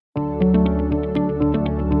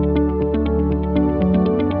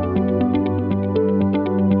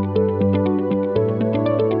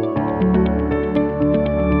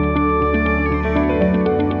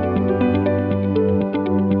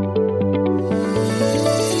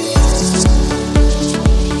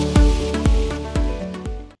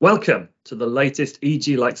Welcome to the latest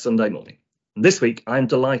EG Like Sunday Morning. This week, I'm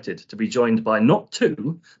delighted to be joined by not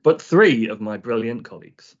two, but three of my brilliant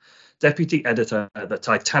colleagues. Deputy Editor, the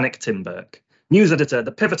Titanic Tim Burke, News Editor,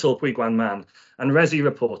 the pivotal Pui Guan Man, and Resi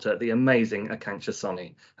Reporter, the amazing Akanksha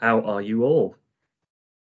Soni. How are you all?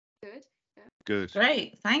 Good. Yeah. Good.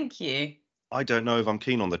 Great, thank you. I don't know if I'm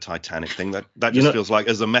keen on the Titanic thing. That just feels like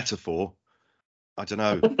as a metaphor. I don't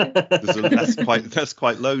know. That's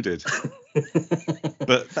quite loaded.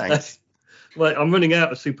 But thanks. Well, I'm running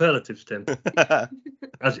out of superlatives, Tim,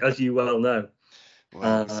 as you well know.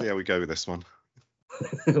 Well, we'll see how we go with this one.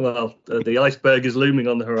 Well, the iceberg is looming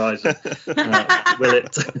on the horizon.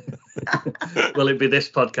 Will it be this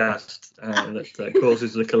podcast that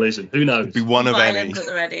causes the collision? Who knows? It'll be one of any. At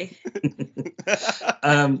the ready.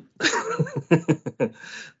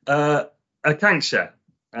 Akanksha,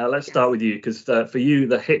 let's start with you, because for you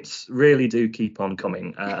the hits really do keep on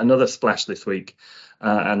coming. Another splash this week,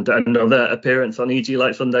 and another appearance on EG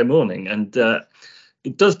Like Sunday Morning, and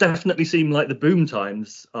it does definitely seem like the boom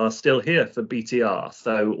times are still here for BTR.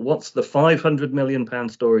 So what's the £500 million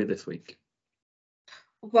story this week?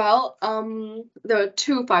 Well, there are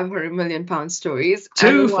two £500 million stories.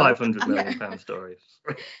 Two £500 million stories.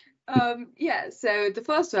 So the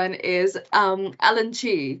first one is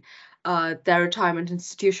L&G, their retirement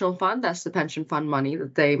institutional fund. That's the pension fund money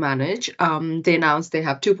that they manage. They announced they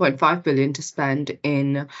have 2.5 billion to spend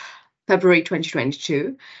in February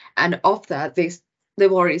 2022, and of that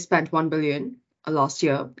they've already spent 1 billion last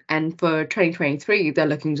year, and for 2023 they're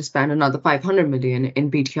looking to spend another 500 million in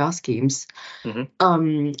BTR schemes.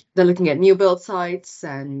 Mm-hmm. They're looking at new build sites,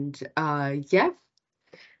 and so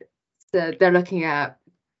they're looking at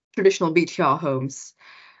traditional BTR homes.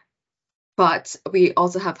 But we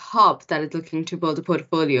also have Hub that is looking to build a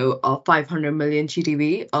portfolio of 500 million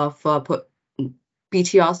GDV of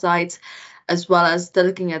BTR sites, as well as they're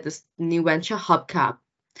looking at this new venture, Hubcap.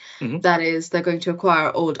 Mm-hmm. That is, they're going to acquire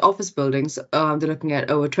old office buildings. They're looking at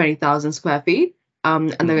over 20,000 square feet, and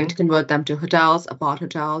they're going to convert them to hotels, apart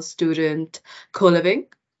hotels, student, co-living.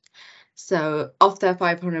 So of their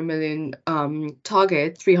 500 million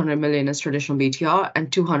target, 300 million is traditional BTR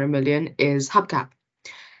and 200 million is Hubcap.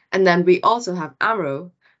 And then we also have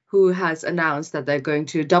Amro, who has announced that they're going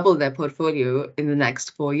to double their portfolio in the next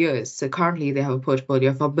 4 years. So currently they have a portfolio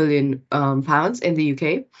of £1 billion in the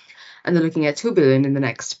UK, and they're looking at 2 billion in the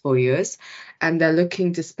next 4 years. And they're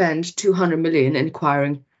looking to spend 200 million in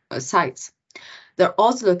acquiring sites. They're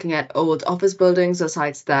also looking at old office buildings or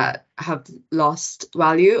sites that have lost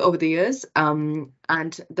value over the years. And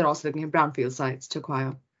they're also looking at brownfield sites to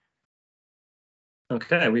acquire.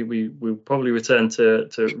 Okay, we'll probably return to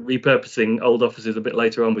repurposing old offices a bit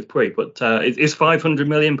later on with Pui, but is £500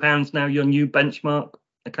 million now your new benchmark?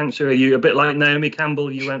 Akanksha, are you a bit like Naomi Campbell?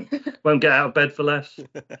 You won't get out of bed for less?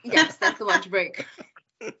 Yes, that's the one to break.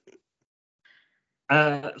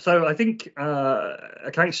 So I think,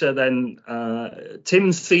 Akanksha, then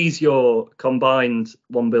Tim sees your combined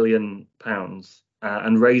 £1 billion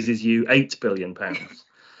and raises you £8 billion.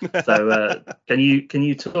 So can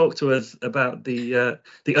you talk to us about the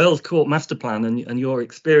Earl's Court master plan and your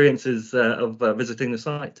experiences of visiting the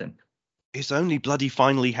site, Tim? It's only bloody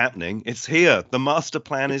finally happening. It's here. The master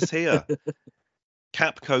plan is here.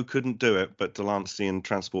 Capco couldn't do it, but Delancey and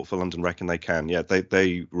Transport for London reckon they can. Yeah,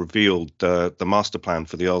 they revealed the master plan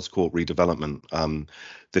for the Earl's Court redevelopment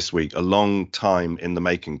this week. A long time in the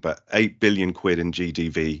making, but 8 billion quid in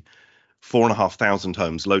GDV. 4,500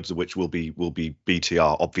 homes, loads of which will be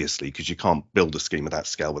BTR, obviously, because you can't build a scheme of that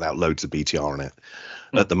scale without loads of BTR in it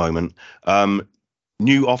at the moment.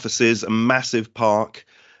 New offices, a massive park,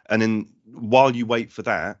 and while you wait for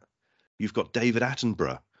that, you've got David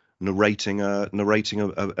Attenborough narrating an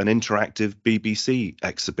interactive BBC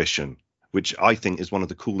exhibition, which I think is one of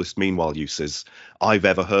the coolest meanwhile uses I've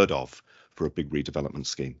ever heard of for a big redevelopment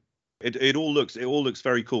scheme. It all looks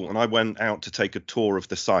very cool, and I went out to take a tour of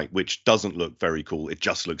the site, which doesn't look very cool. It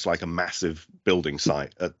just looks like a massive building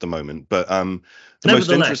site at the moment. But the most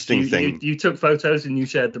interesting thing, you took photos and you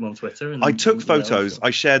shared them on Twitter. I took photos, I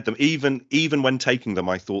shared them. Even when taking them,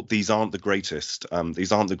 I thought these aren't the greatest.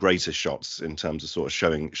 These aren't the greatest shots in terms of sort of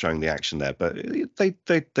showing the action there. But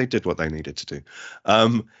they did what they needed to do.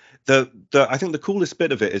 I think the coolest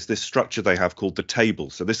bit of it is this structure they have called the Table.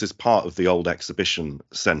 So this is part of the old exhibition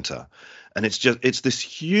centre, and it's this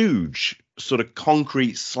huge sort of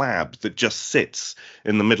concrete slab that just sits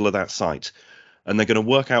in the middle of that site. And they're going to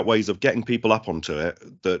work out ways of getting people up onto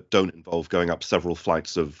it that don't involve going up several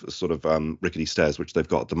flights of sort of rickety stairs, which they've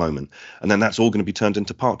got at the moment. And then that's all going to be turned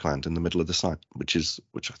into parkland in the middle of the site, which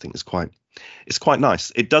I think is quite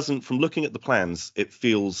nice. It doesn't, from looking at the plans, it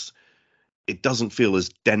feels it doesn't feel as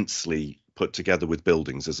densely put together with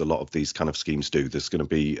buildings as a lot of these kind of schemes do. There's going to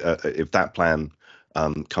be, if that plan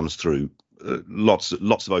comes through, lots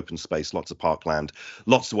of open space, lots of parkland,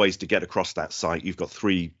 lots of ways to get across that site. You've got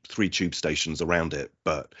three tube stations around it,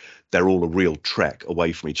 but they're all a real trek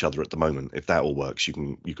away from each other at the moment. If that all works, you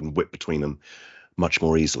can whip between them much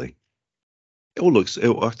more easily. I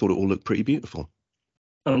thought it all looked pretty beautiful.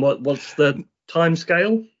 And what's the time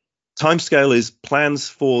scale? Timescale is plans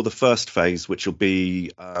for the first phase, which will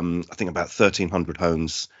be, I think, about 1,300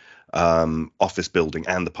 homes, office building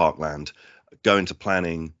and the parkland, go into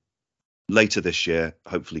planning later this year,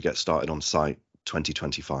 hopefully get started on site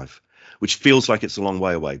 2025, which feels like it's a long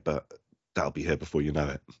way away, but that'll be here before you know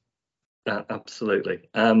it. Absolutely.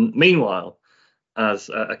 Meanwhile, as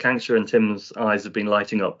Akanksha and Tim's eyes have been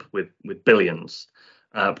lighting up with billions,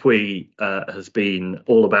 Pui has been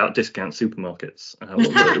all about discount supermarkets.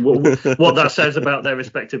 What that says about their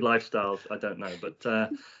respective lifestyles, I don't know. But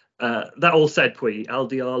that all said, Pui,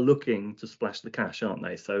 Aldi are looking to splash the cash, aren't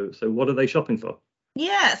they? So what are they shopping for?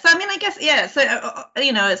 Yeah, so I mean, I guess, yeah, so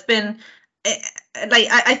it's been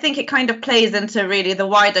I think it kind of plays into really the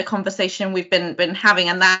wider conversation we've been having,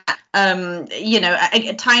 and that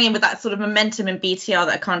tying in with that sort of momentum in BTR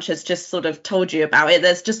that Akanksha's just sort of told you about it.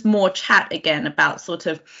 There's just more chat again about sort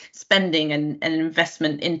of spending and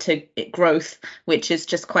investment into growth, which is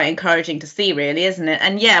just quite encouraging to see, really, isn't it?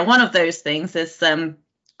 And yeah, one of those things is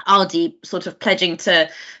Aldi sort of pledging to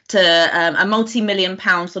a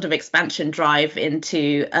multi-million-pound sort of expansion drive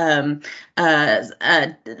into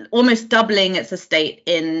almost doubling its estate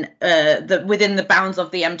in within the bounds of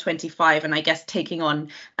the M25, and I guess taking on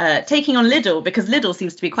Lidl, because Lidl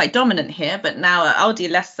seems to be quite dominant here, but now Aldi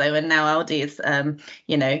less so, and now Aldi is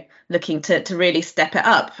looking to really step it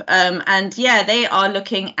up. And yeah, they are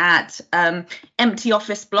looking at empty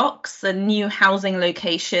office blocks and new housing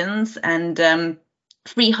locations and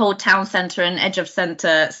freehold town centre and edge of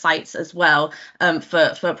centre sites as well,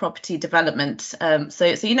 for property development.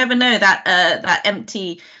 So you never know, that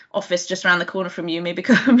empty office just around the corner from you may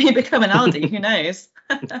become an Aldi. Who knows?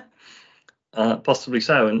 Possibly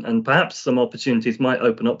so, and perhaps some opportunities might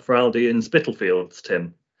open up for Aldi in Spitalfields,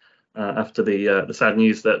 Tim, after the sad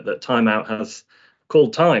news that Time Out has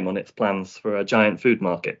called time on its plans for a giant food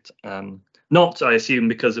market. Not, I assume,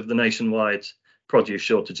 because of the nationwide produce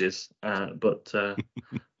shortages, but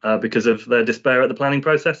because of their despair at the planning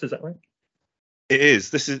process. Is that right? It is.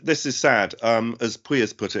 This is sad. As Pui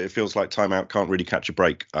has put it, it feels like Time Out can't really catch a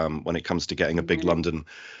break when it comes to getting a big London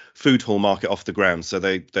food hall market off the ground. So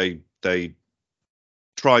they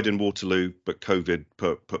tried in Waterloo, but COVID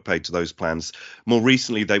put paid to those plans. More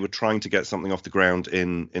recently, they were trying to get something off the ground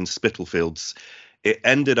in Spitalfields. It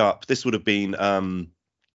ended up, this would have been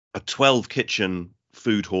a 12 kitchen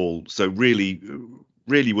food hall, so really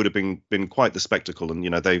would have been quite the spectacle.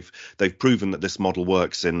 And they've proven that this model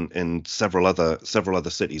works in several other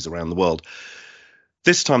cities around the world.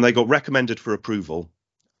 This time they got recommended for approval.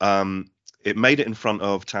 It made it in front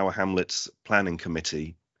of Tower Hamlets planning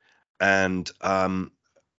committee, and I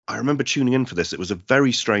remember tuning in for this. It was a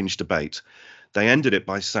very strange debate. They ended it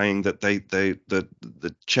by saying that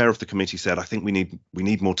the chair of the committee said, I think we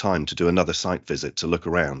need more time to do another site visit to look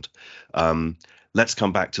around. Let's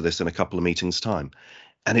come back to this in a couple of meetings' time.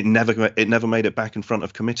 And it never made it back in front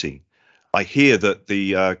of committee. I hear that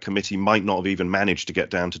the committee might not have even managed to get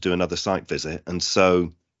down to do another site visit. And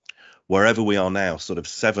so wherever we are now, sort of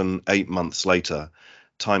 7-8 months later,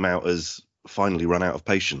 Time Out has finally run out of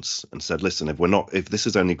patience and said, listen, if this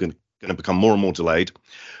is only going to become more and more delayed,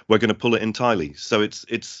 we're going to pull it entirely. So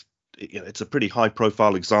it's a pretty high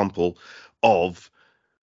profile example of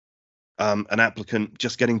an applicant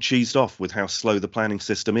just getting cheesed off with how slow the planning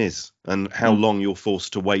system is and how long you're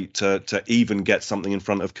forced to wait to even get something in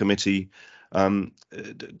front of committee to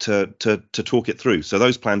talk it through. So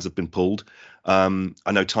those plans have been pulled. I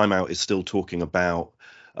know Time Out is still talking about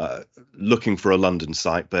looking for a London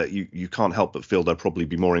site, but you can't help but feel they'll probably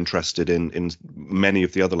be more interested in many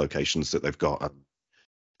of the other locations that they've got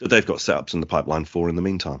setups in the pipeline for in the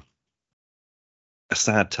meantime. A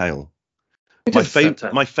sad tale.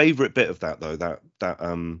 My favorite bit of that, though,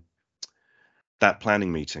 that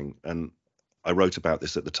planning meeting, and I wrote about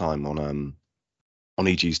this at the time on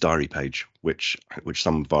EG's diary page, which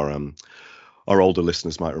some of our older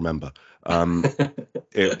listeners might remember. One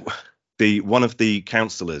of the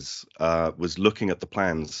councillors was looking at the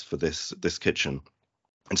plans for this kitchen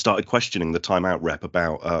and started questioning the Time Out rep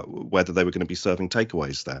about whether they were going to be serving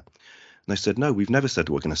takeaways there. And they said, no, we've never said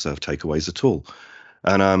we're going to serve takeaways at all.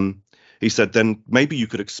 And he said, then maybe you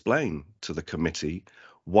could explain to the committee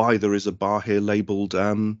why there is a bar here labelled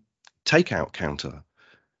takeout counter.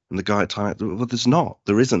 And the guy at Time Out, well, there's not.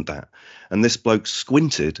 There isn't that. And this bloke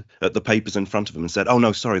squinted at the papers in front of him and said, oh,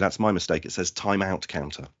 no, sorry, that's my mistake. It says Time Out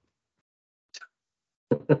counter.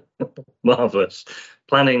 Marvellous.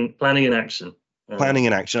 Planning in action. Planning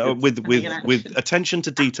in action. With attention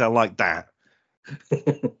to detail like that.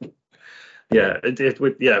 Yeah,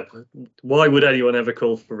 yeah. Why would anyone ever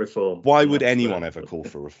call for reform? Why would anyone ever call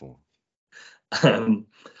for reform?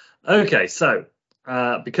 Okay, so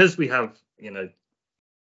because we have,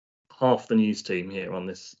 half the news team here on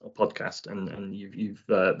this podcast, and you've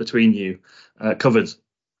between you covered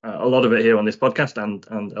a lot of it here on this podcast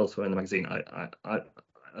and elsewhere in the magazine,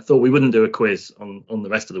 I thought we wouldn't do a quiz on the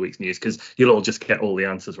rest of the week's news because you'll all just get all the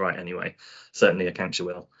answers right anyway. Certainly, Akanksha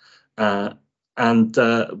will.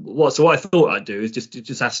 What I thought I'd do is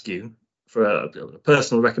just ask you for a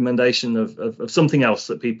personal recommendation of something else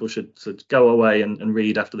that people should go away and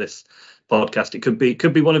read after this podcast. It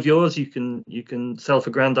could be one of yours. You can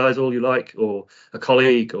self-aggrandize all you like, or a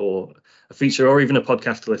colleague, or a feature, or even a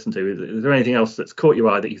podcast to listen to. Is there anything else that's caught your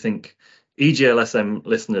eye that you think EGLSM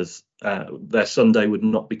listeners, their Sunday would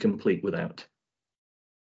not be complete without?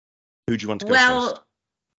 Who do you want to go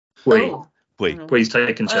first? Please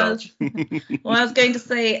take in charge. Well, I was going to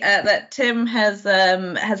say that Tim has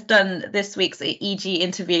done this week's EG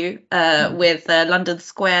interview with London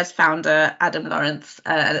Square's founder Adam Lawrence,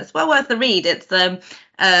 and it's well worth the read. It's a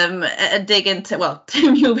dig into, well,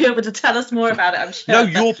 Tim, you'll be able to tell us more about it, I'm sure. No,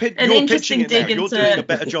 you're pitching it now. You're doing a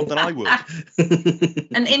better job than I would.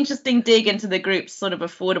 An interesting dig into the group's sort of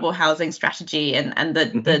affordable housing strategy and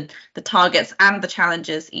the targets and the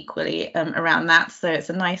challenges equally around that. So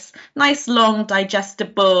it's a nice, long,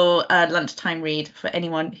 digestible lunchtime read for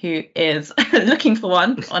anyone who is looking for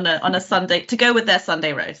one on a Sunday to go with their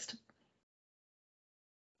Sunday roast.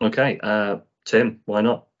 Okay, Tim, why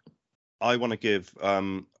not? I want to give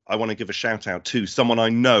a shout out to someone I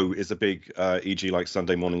know is a big EG Like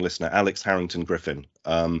Sunday Morning listener, Alex Harrington Griffin,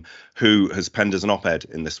 who has penned as an op-ed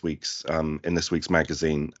in this week's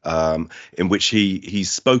magazine, in which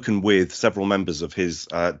he's spoken with several members of his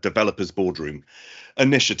developers boardroom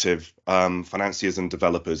initiative, financiers and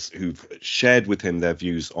developers, who've shared with him their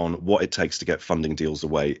views on what it takes to get funding deals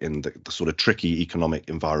away in the sort of tricky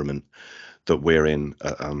economic environment that we're in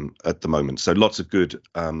at the moment. So lots of good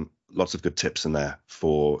tips in there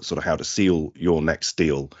for sort of how to seal your next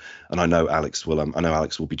deal. And I know Alex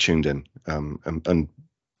will be tuned in and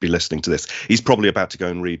be listening to this. He's probably about to go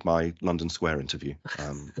and read my London Square interview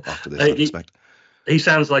after this, I expect. He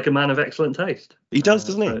sounds like a man of excellent taste. He does,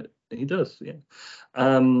 doesn't he? He does, yeah.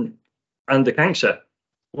 And Akanksha,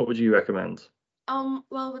 what would you recommend?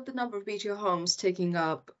 Well, with the number of BTO homes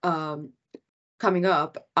coming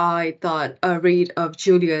up, I thought a read of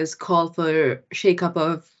Julia's call for shake up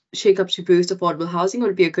to boost affordable housing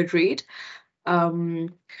would be a good read.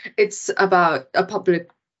 It's about a public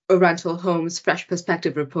rental homes fresh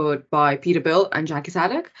perspective report by Peter Bill and Jackie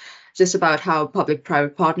Sadek, just about how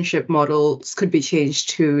public-private partnership models could be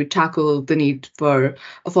changed to tackle the need for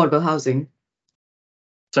affordable housing.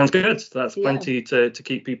 Sounds good. That's plenty to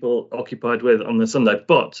keep people occupied with on the Sunday.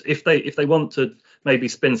 But if they want to maybe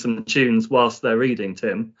spin some tunes whilst they're reading,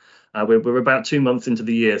 Tim, we're about 2 months into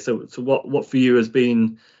the year. So what for you has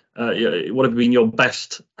been what have been your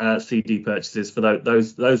best CD purchases for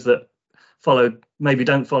those that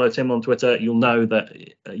don't follow Tim on Twitter? You'll know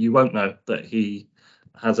that you won't know that he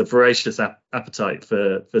has a voracious appetite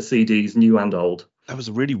for CDs, new and old. That was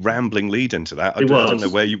a really rambling lead into that. I don't know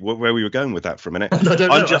where we were going with that for a minute.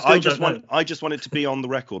 I just wanted to be on the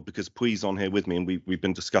record because Pui's on here with me, and we've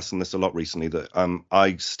been discussing this a lot recently. That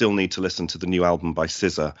I still need to listen to the new album by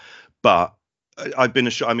SZA, but I've been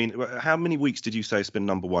I mean, how many weeks did you say it's been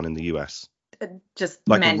number one in the US? Just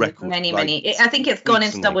like many, a record, many. Like I think it's gone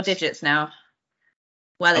into double digits now.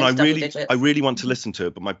 Well, and digits. I really want to listen to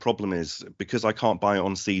it, but my problem is because I can't buy it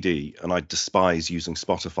on CD, and I despise using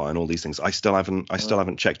Spotify and all these things. I still haven't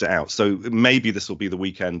checked it out. So maybe this will be the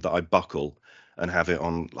weekend that I buckle and have it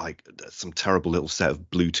on like some terrible little set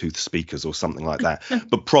of Bluetooth speakers or something like that.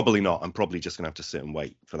 But probably not. I'm probably just gonna have to sit and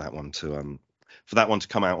wait for that one to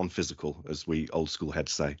come out on physical, as we old school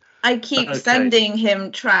heads say. I keep sending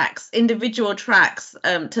him individual tracks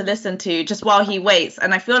to listen to just while he waits,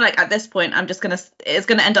 and I feel like at this point it's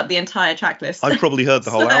gonna end up the entire track list. I've probably heard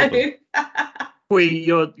the whole album.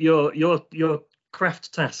 Your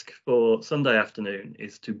craft task for Sunday afternoon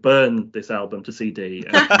is to burn this album to CD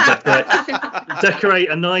and decorate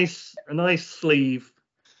a nice sleeve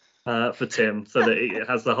for Tim, so that it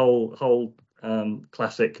has the whole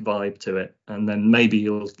classic vibe to it, and then maybe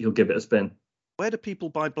you'll give it a spin. Where do people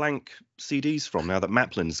buy blank CDs from now that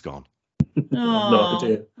Maplin's gone?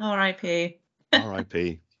 Oh, R.I.P.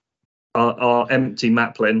 R.I.P. our empty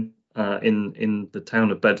Maplin in the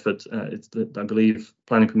town of Bedford. I believe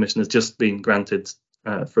planning permission has just been granted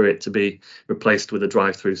for it to be replaced with a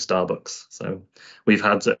drive-through Starbucks. So we've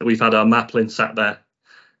had our Maplin sat there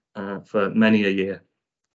for many a year,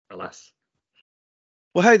 alas.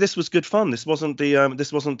 Well, hey, this was good fun. This wasn't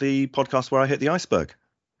the podcast where I hit the iceberg.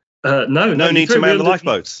 No need to man the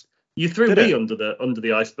lifeboats. You threw me under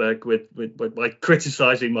the iceberg with by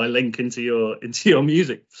criticising my link into your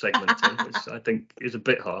music segment, Tim, which I think is a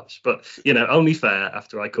bit harsh, but only fair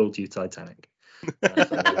after I called you Titanic.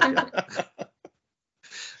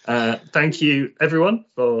 Thank you everyone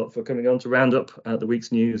for coming on to round up the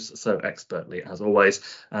week's news so expertly as always.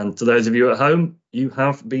 And to those of you at home, you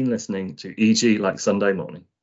have been listening to EG Like Sunday Morning.